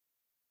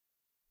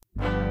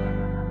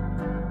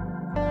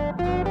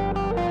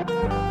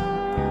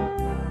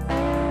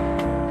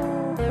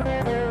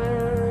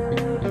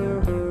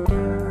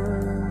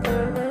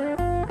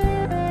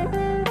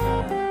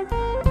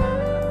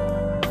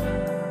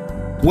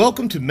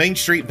Welcome to Main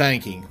Street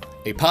Banking,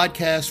 a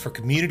podcast for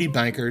community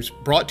bankers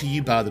brought to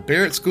you by the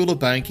Barrett School of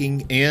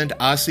Banking and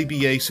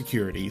ICBA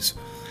Securities.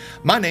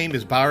 My name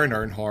is Byron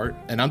Earnhardt,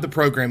 and I'm the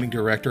Programming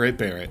Director at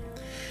Barrett.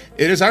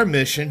 It is our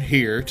mission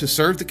here to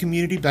serve the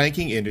community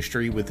banking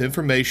industry with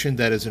information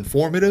that is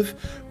informative,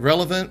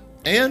 relevant,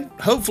 and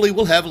hopefully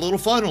we'll have a little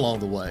fun along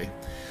the way.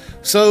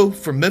 So,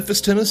 from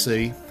Memphis,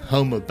 Tennessee,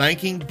 home of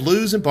banking,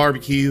 blues, and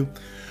barbecue,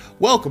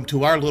 welcome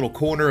to our little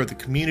corner of the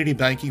community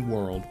banking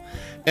world.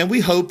 And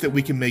we hope that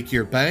we can make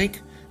your bank,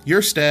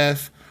 your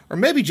staff, or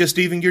maybe just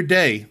even your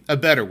day a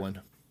better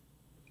one.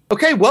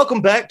 Okay,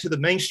 welcome back to the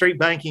Main Street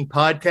Banking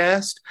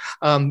Podcast.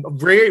 I'm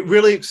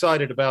really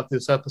excited about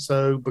this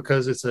episode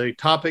because it's a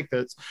topic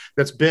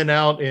that's been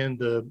out in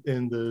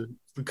the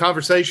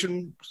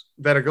conversation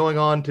that are going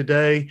on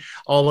today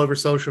all over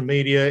social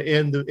media,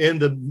 in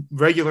the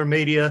regular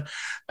media,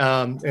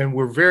 and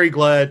we're very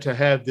glad to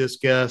have this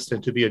guest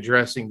and to be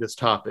addressing this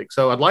topic.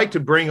 So I'd like to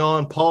bring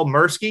on Paul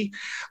Mursky.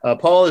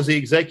 Paul is the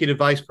Executive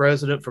Vice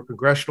President for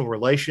Congressional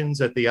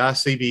Relations at the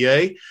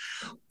ICBA.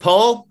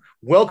 Paul,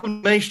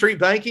 welcome to Main Street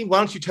Banking. Why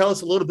don't you tell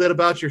us a little bit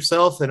about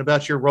yourself and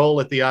about your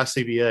role at the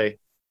ICBA?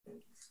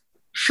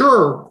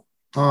 Sure.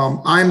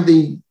 I'm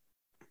the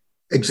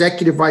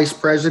Executive Vice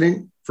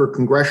President for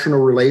Congressional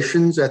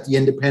Relations at the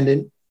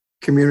Independent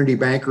Community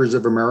Bankers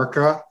of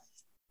America.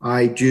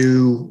 I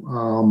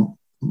do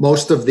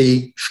most of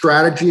the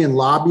strategy and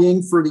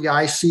lobbying for the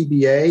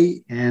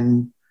ICBA,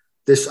 and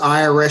this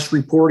IRS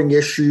reporting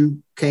issue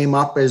came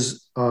up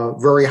as a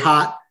very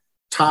hot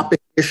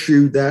topic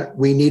issue that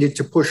we needed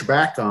to push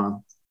back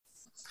on.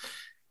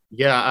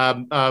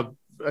 Yeah,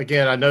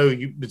 again, I know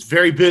it's a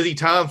very busy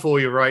time for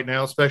you right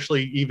now,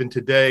 especially even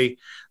today.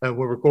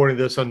 We're recording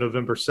this on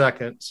November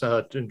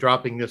 2nd and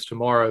dropping this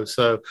tomorrow.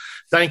 So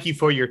thank you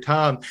for your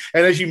time.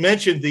 And as you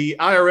mentioned, the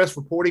IRS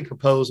reporting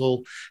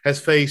proposal has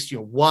faced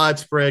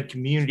widespread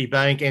community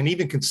bank and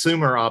even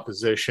consumer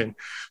opposition.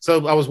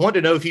 So I was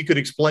wanting to know if you could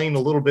explain a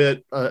little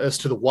bit as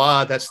to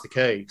why that's the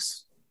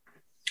case.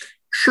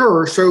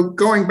 Sure. So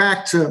going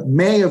back to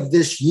May of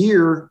this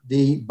year,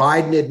 the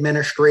Biden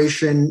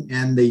administration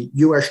and the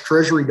U.S.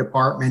 Treasury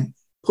Department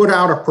put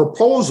out a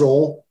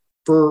proposal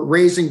for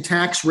raising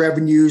tax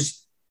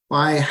revenues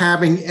by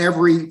having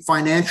every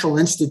financial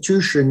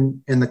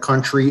institution in the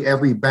country,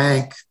 every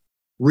bank,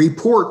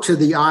 report to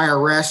the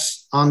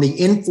IRS on the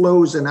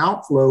inflows and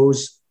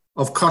outflows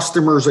of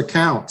customers'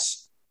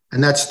 accounts.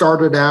 And that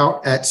started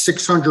out at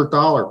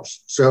 $600.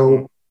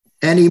 So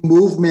any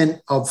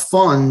movement of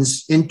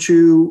funds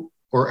into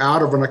or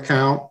out of an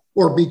account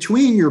or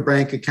between your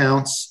bank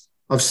accounts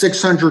of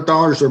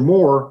 $600 or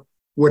more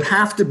would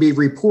have to be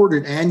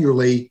reported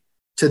annually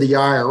to the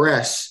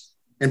IRS.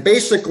 And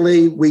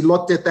basically, we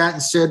looked at that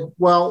and said,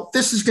 well,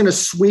 this is going to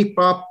sweep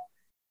up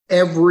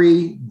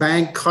every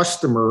bank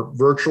customer,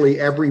 virtually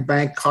every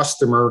bank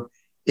customer,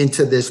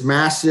 into this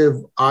massive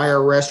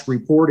IRS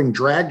reporting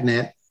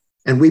dragnet.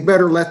 And we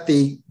better let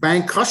the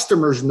bank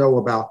customers know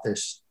about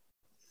this.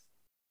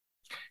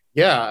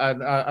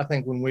 Yeah, I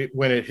think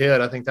when it hit,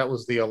 I think that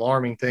was the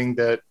alarming thing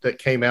that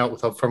came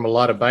out from a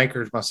lot of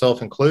bankers,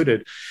 myself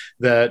included,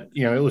 that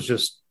it was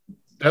just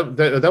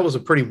that was a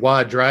pretty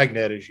wide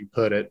dragnet, as you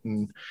put it,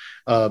 and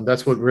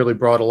that's what really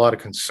brought a lot of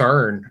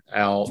concern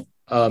out.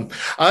 I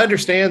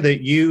understand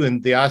that you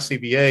and the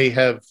ICBA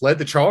have led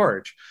the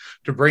charge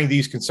to bring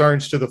these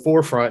concerns to the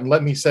forefront. And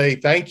let me say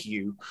thank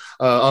you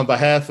on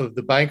behalf of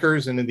the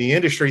bankers and in the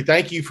industry.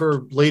 Thank you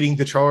for leading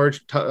the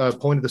charge,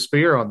 pointed the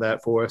spear on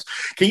that for us.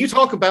 Can you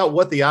talk about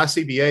what the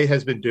ICBA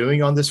has been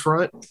doing on this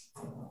front?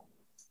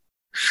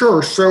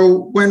 Sure.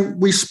 So when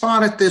we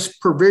spotted this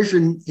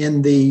provision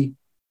in the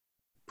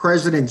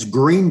President's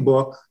Green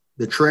Book,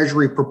 the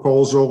Treasury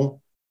proposal,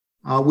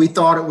 we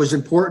thought it was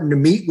important to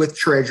meet with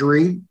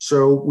Treasury.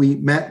 So we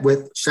met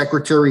with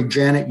Secretary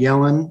Janet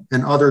Yellen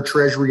and other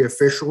Treasury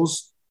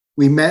officials.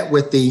 We met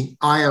with the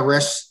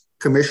IRS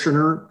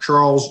Commissioner,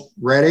 Charles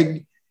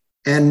Rettig,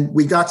 and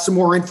we got some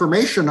more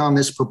information on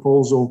this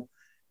proposal.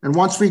 And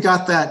once we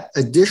got that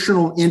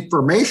additional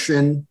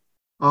information,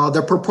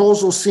 the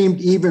proposal seemed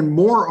even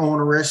more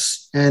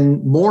onerous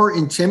and more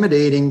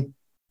intimidating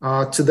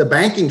to the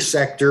banking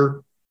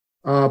sector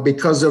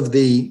because of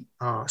the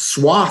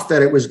swath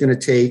that it was going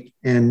to take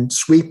and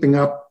sweeping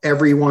up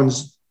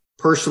everyone's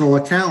personal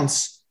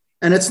accounts.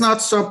 And it's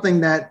not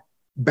something that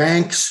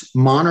banks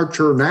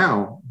monitor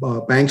now.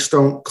 Banks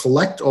don't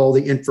collect all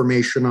the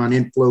information on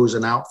inflows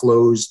and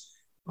outflows,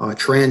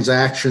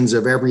 transactions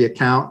of every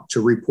account to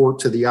report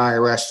to the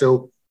IRS.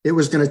 So it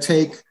was going to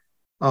take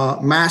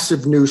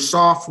massive new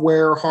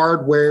software,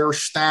 hardware,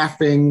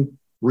 staffing,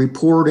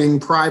 reporting,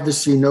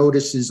 privacy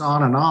notices,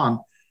 on and on.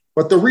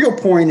 But the real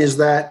point is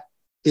that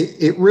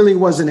it really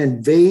was an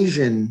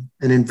invasion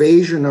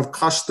of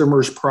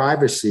customers'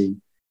 privacy.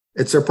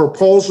 It's a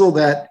proposal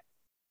that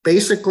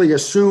basically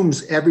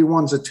assumes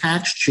everyone's a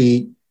tax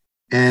cheat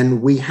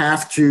and we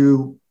have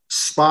to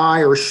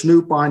spy or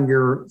snoop on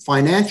your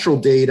financial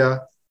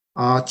data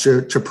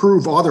to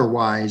prove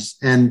otherwise.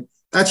 And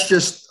that's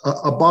just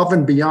above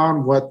and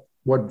beyond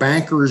what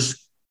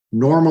bankers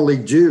normally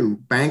do.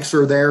 Banks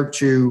are there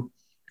to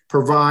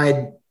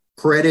provide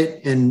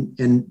credit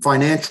and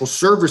financial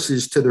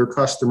services to their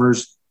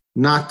customers,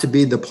 not to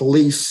be the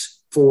police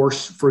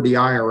force for the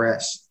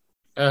IRS.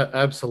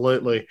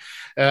 Absolutely.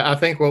 I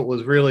think what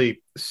was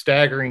really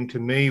staggering to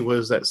me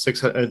was that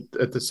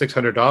at the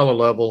 $600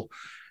 level,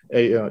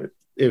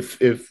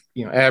 if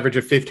average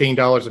of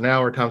 $15 an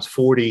hour times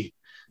 40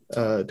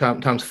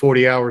 times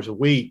 40 hours a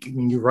week,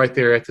 and you're right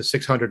there at the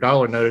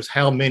 $600 notice.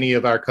 How many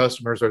of our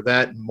customers are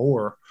that and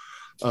more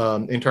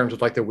in terms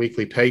of like their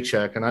weekly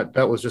paycheck? And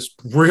that was just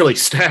really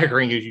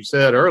staggering, as you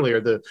said earlier,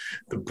 the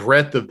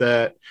breadth of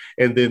that,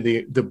 and then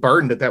the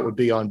burden that would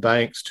be on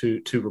banks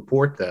to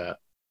report that.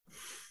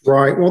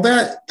 Right. Well,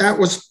 that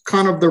was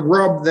kind of the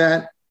rub,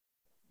 that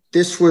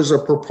this was a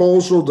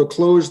proposal to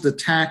close the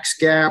tax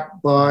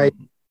gap by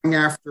going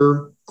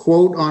after,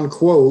 quote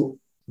unquote,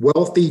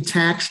 wealthy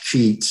tax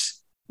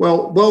cheats.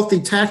 Well,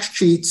 wealthy tax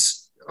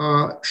cheats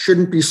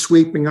shouldn't be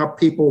sweeping up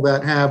people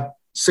that have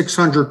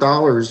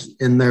 $600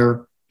 in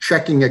their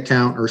checking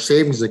account or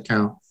savings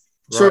account.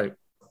 Right.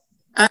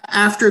 So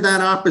after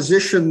that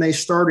opposition, they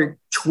started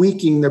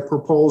tweaking the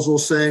proposal,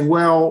 saying,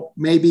 well,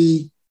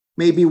 maybe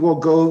we'll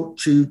go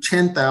to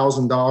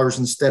 $10,000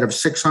 instead of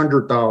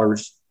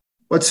 $600.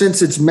 But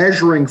since it's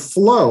measuring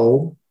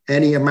flow,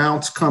 any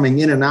amounts coming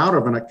in and out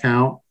of an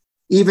account,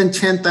 even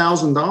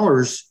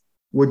 $10,000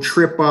 would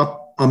trip up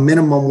a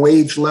minimum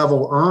wage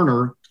level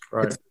earner,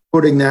 right,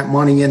 putting that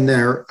money in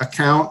their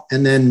account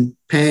and then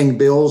paying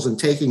bills and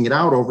taking it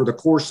out over the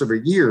course of a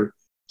year.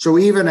 So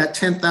even at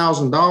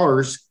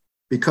 $10,000,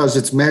 because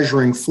it's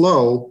measuring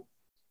flow,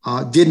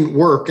 didn't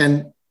work.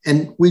 And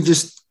we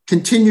just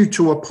continue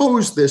to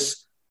oppose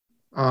this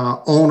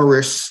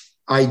onerous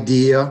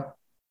idea,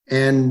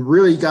 and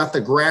really got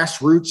the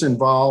grassroots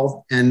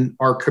involved and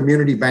our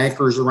community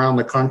bankers around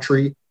the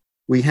country.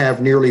 We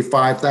have nearly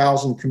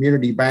 5,000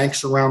 community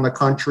banks around the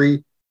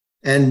country,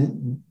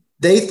 and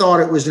they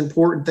thought it was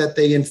important that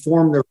they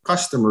inform their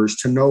customers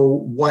to know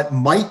what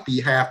might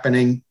be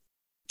happening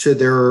to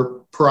their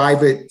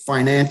private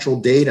financial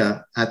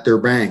data at their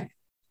bank.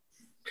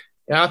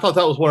 Yeah, I thought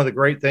that was one of the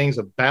great things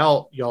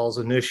about y'all's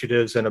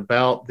initiatives and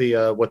about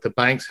the what the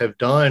banks have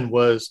done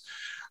was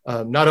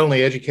not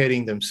only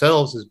educating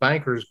themselves as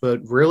bankers, but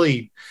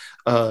really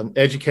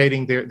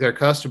educating their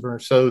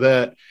customers so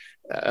that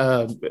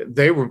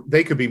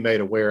they could be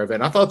made aware of it.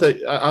 And I thought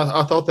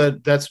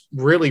that that's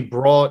really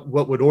brought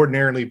what would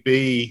ordinarily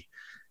be,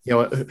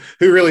 who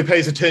really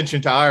pays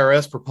attention to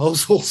IRS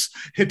proposals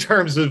in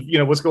terms of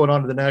what's going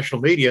on in the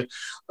national media,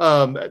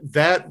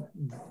 that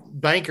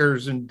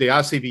bankers and the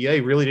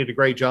ICBA really did a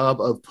great job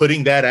of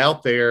putting that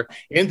out there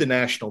in the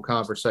national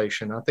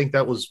conversation. I think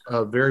that was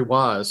very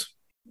wise.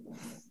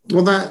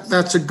 Well,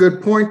 that's a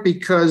good point,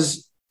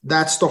 because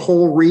that's the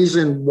whole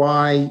reason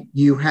why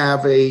you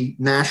have a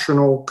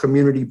National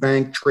Community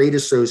Bank Trade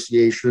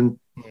Association,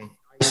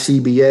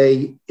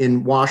 ICBA,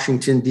 in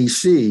Washington,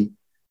 D.C.,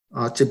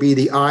 to be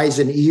the eyes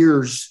and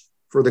ears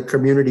for the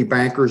community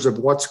bankers of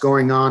what's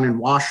going on in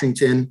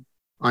Washington,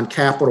 on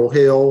Capitol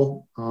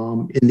Hill,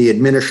 in the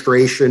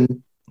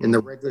administration, in the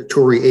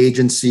regulatory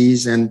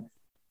agencies. And,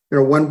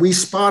 when we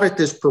spotted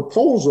this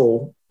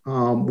proposal,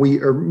 we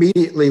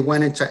immediately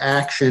went into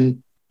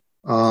action,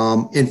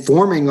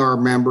 informing our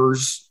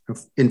members,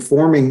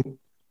 informing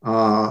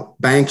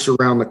banks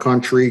around the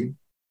country.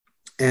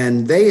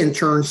 And they in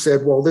turn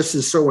said, well, this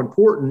is so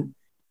important,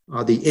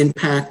 the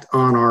impact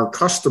on our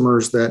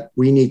customers, that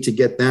we need to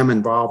get them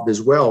involved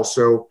as well.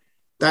 So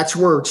that's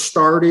where it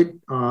started.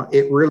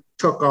 It really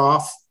took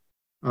off.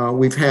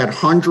 We've had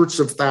hundreds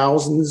of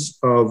thousands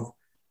of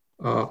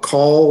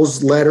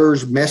calls,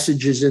 letters,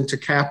 messages into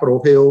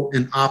Capitol Hill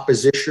in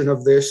opposition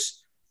of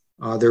this.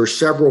 There are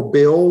several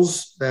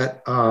bills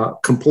that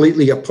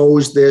completely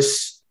oppose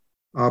this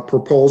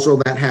proposal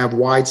that have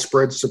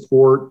widespread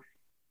support.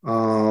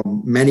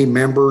 Many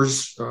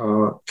members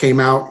came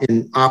out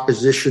in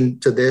opposition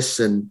to this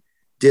and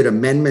did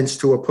amendments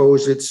to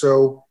oppose it.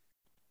 So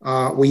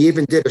we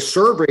even did a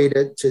survey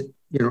to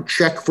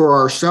check for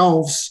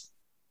ourselves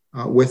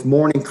with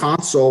Morning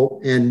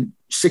Consult, and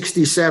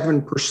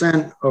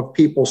 67% of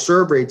people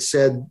surveyed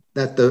said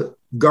that the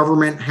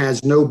government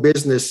has no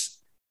business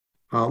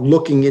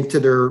looking into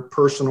their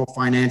personal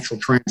financial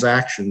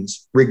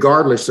transactions,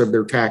 regardless of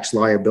their tax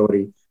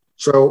liability.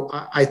 So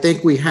I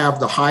think we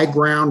have the high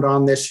ground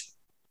on this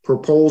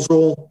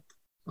proposal.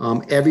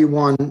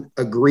 Everyone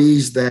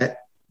agrees that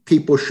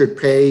people should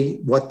pay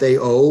what they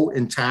owe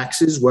in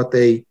taxes, what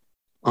they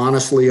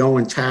honestly owe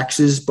in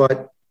taxes,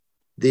 but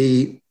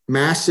the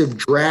massive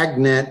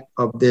dragnet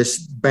of this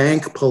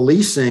bank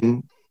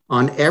policing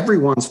on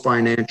everyone's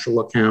financial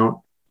account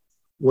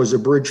was a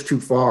bridge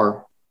too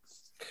far.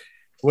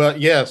 Well,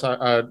 yes,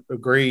 I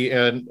agree.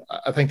 And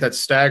I think that's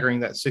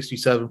staggering, that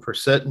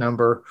 67%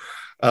 number,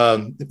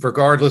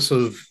 regardless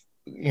of,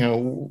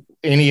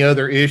 any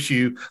other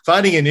issue.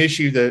 Finding an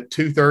issue that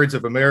 2/3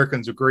 of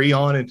Americans agree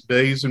on in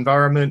today's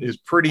environment is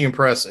pretty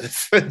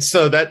impressive. And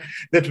so that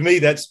to me,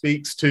 that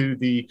speaks to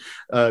the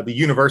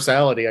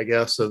universality, I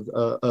guess,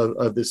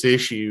 of this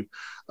issue.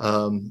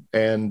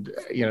 and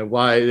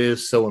why it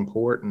is so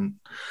important.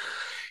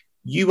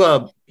 You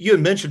had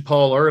mentioned,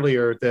 Paul,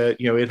 earlier that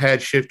it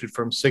had shifted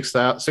from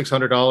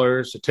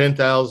 $600 to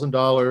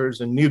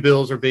 $10,000, and new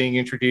bills are being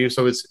introduced.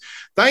 So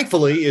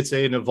thankfully it's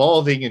an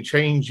evolving and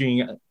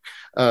changing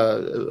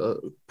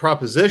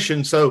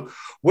proposition. So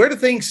where do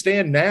things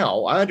stand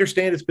now? I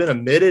understand it's been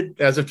omitted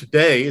as of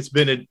today. It's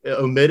been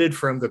omitted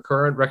from the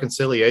current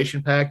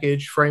reconciliation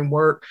package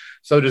framework.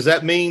 So does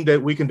that mean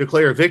that we can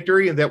declare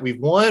victory and that we've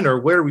won, or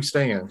where do we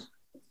stand?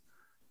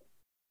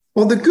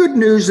 Well, the good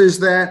news is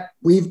that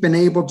we've been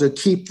able to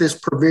keep this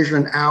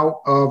provision out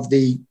of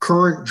the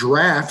current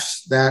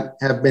drafts that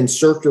have been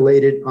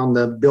circulated on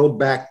the Build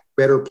Back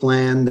Better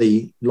plan,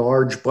 the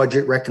large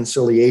budget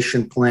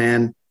reconciliation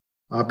plan,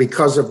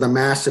 because of the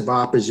massive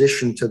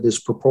opposition to this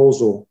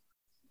proposal.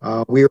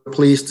 We are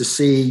pleased to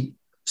see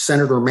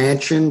Senator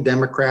Manchin,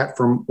 Democrat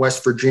from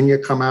West Virginia,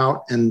 come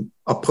out and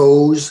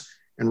oppose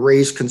and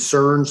raise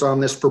concerns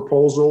on this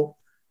proposal.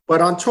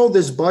 But until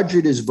this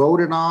budget is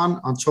voted on,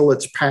 until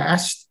it's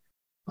passed,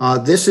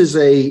 this is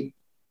a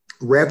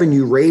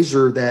revenue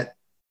raiser that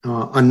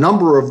a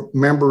number of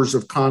members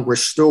of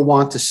Congress still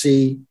want to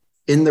see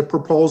in the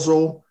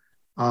proposal.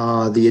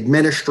 The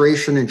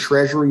administration and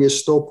Treasury is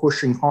still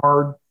pushing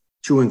hard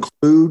to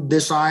include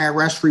this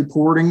IRS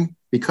reporting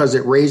because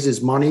it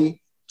raises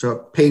money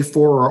to pay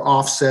for or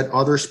offset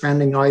other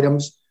spending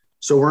items.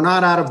 So we're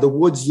not out of the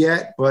woods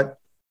yet, but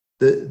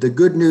the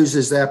good news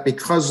is that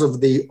because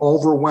of the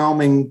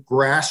overwhelming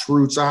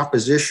grassroots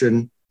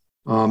opposition,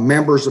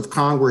 members of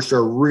Congress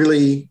are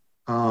really,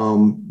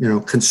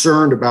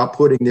 concerned about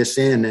putting this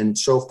in, and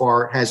so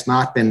far it has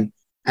not been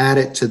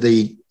added to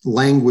the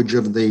language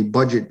of the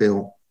budget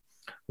bill.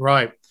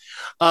 Right.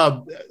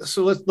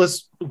 So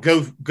let's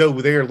go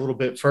there a little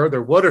bit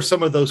further. What are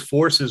some of those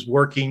forces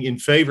working in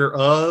favor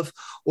of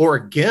or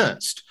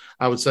against,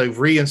 I would say,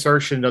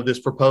 reinsertion of this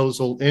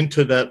proposal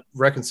into that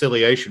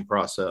reconciliation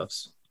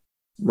process?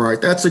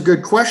 Right. That's a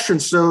good question.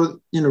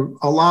 So,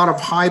 a lot of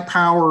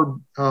high-powered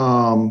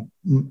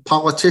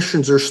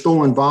politicians are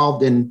still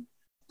involved in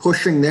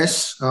pushing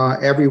this.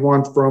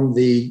 Everyone from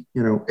the,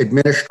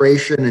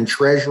 administration and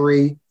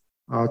Treasury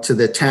to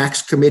the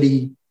tax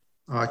committee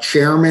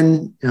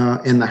chairman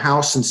in the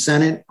House and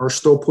Senate are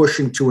still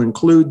pushing to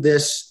include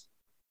this.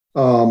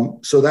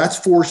 So that's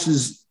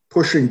forces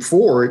pushing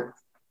for it.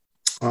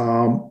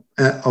 As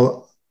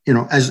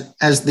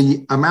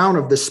the amount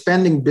of the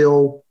spending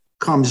bill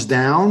comes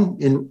down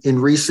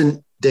in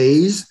recent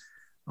days,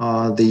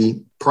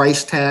 the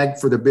price tag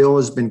for the bill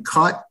has been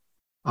cut.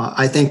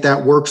 I think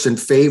that works in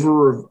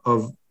favor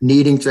of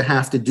needing to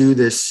have to do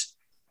this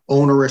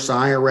onerous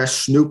IRS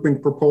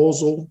snooping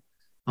proposal.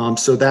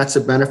 So that's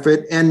a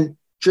benefit. And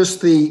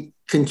just the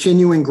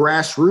continuing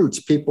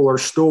grassroots, people are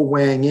still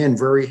weighing in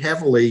very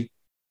heavily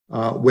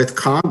with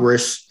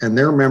Congress and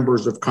their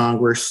members of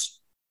Congress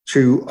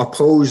to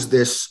oppose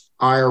this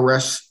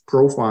IRS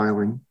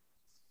profiling.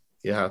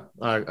 Yeah,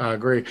 I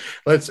agree.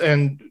 I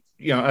think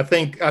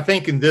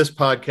in this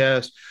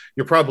podcast,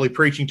 you're probably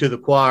preaching to the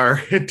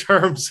choir in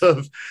terms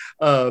of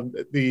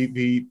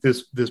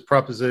this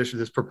proposition,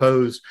 this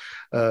proposed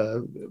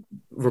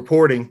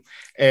reporting.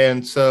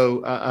 And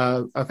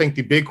so I think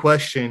the big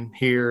question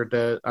here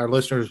that our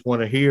listeners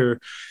want to hear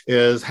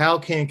is, how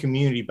can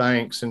community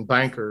banks and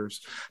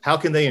bankers, how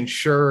can they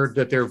ensure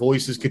that their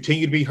voices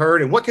continue to be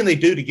heard, and what can they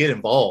do to get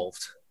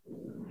involved?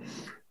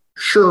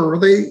 Sure.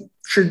 They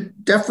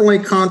should definitely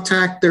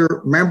contact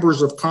their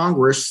members of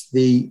Congress.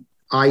 The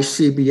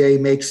ICBA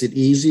makes it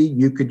easy.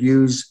 You could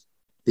use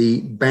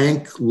the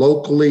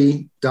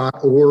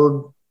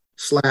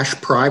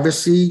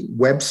banklocally.org/privacy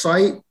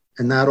website,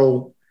 and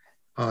that'll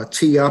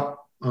tee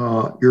up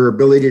your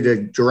ability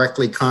to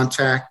directly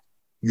contact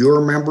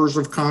your members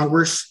of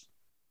Congress.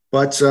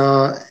 But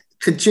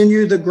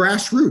continue the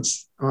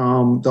grassroots.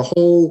 The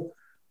whole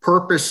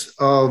purpose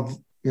of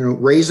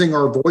raising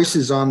our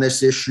voices on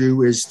this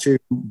issue is to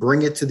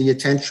bring it to the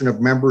attention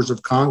of members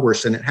of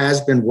Congress, and it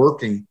has been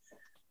working.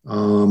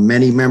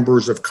 Many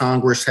members of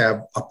Congress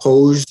have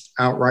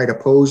outright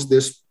opposed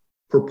this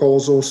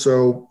proposal.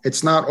 So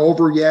it's not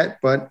over yet,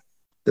 but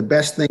the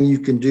best thing you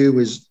can do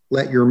is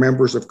let your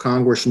members of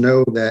Congress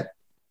know that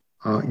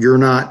you're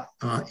not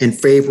in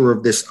favor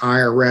of this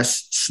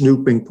IRS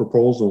snooping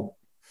proposal.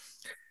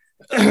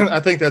 I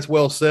think that's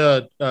well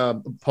said,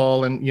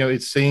 Paul. And,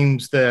 it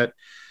seems that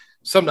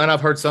and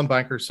I've heard some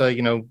bankers say,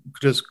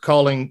 just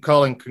calling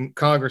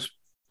Congress,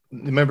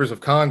 the members of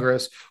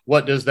Congress,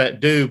 what does that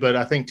do? But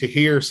I think to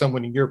hear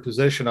someone in your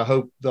position, I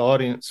hope the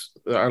audience,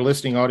 our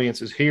listening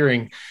audience, is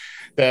hearing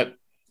that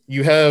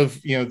you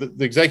have, the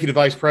executive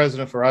vice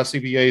president for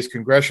ICBA's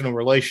congressional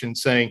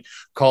relations saying,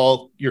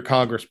 call your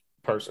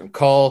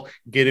congressperson,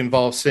 get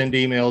involved, send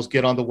emails,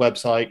 get on the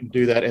website and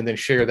do that, and then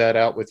share that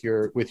out with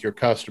your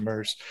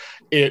customers.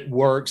 It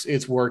works.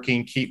 It's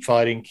working. Keep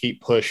fighting.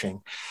 Keep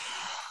pushing.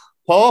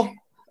 Paul,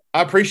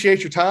 I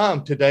appreciate your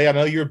time today. I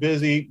know you're a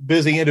busy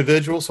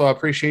individual, so I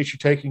appreciate you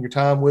taking your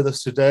time with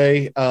us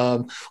today.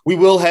 We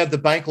will have the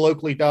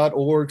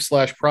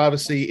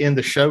banklocally.org/privacy in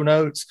the show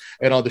notes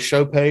and on the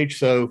show page.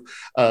 So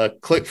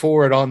click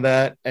forward on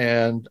that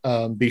and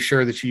be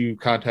sure that you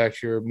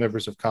contact your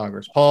members of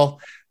Congress.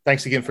 Paul,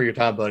 thanks again for your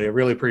time, buddy. I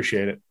really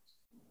appreciate it.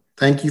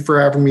 Thank you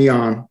for having me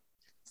on.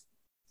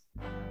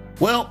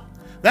 Well,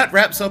 that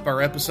wraps up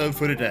our episode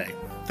for today.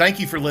 Thank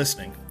you for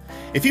listening.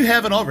 If you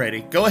haven't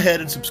already, go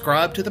ahead and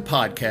subscribe to the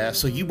podcast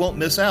so you won't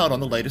miss out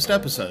on the latest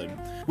episode.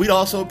 We'd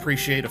also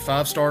appreciate a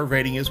 5-star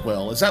rating as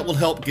well, as that will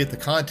help get the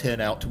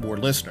content out to more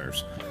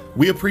listeners.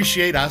 We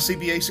appreciate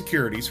ICBA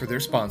Securities for their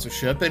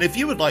sponsorship, and if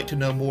you would like to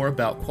know more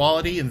about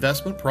quality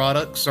investment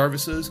products,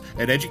 services,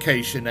 and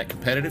education at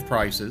competitive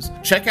prices,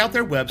 check out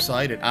their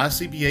website at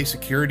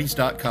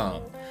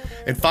icbasecurities.com.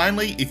 And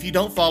finally, if you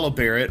don't follow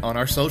Barrett on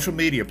our social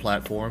media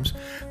platforms,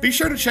 be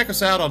sure to check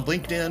us out on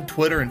LinkedIn,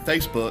 Twitter, and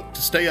Facebook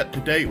to stay up to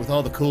date with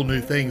all the cool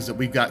new things that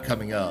we've got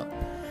coming up.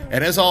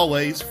 And as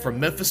always, from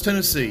Memphis,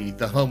 Tennessee,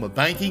 the home of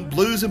banking,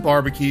 blues, and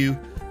barbecue,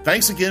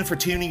 thanks again for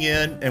tuning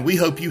in, and we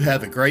hope you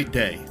have a great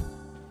day.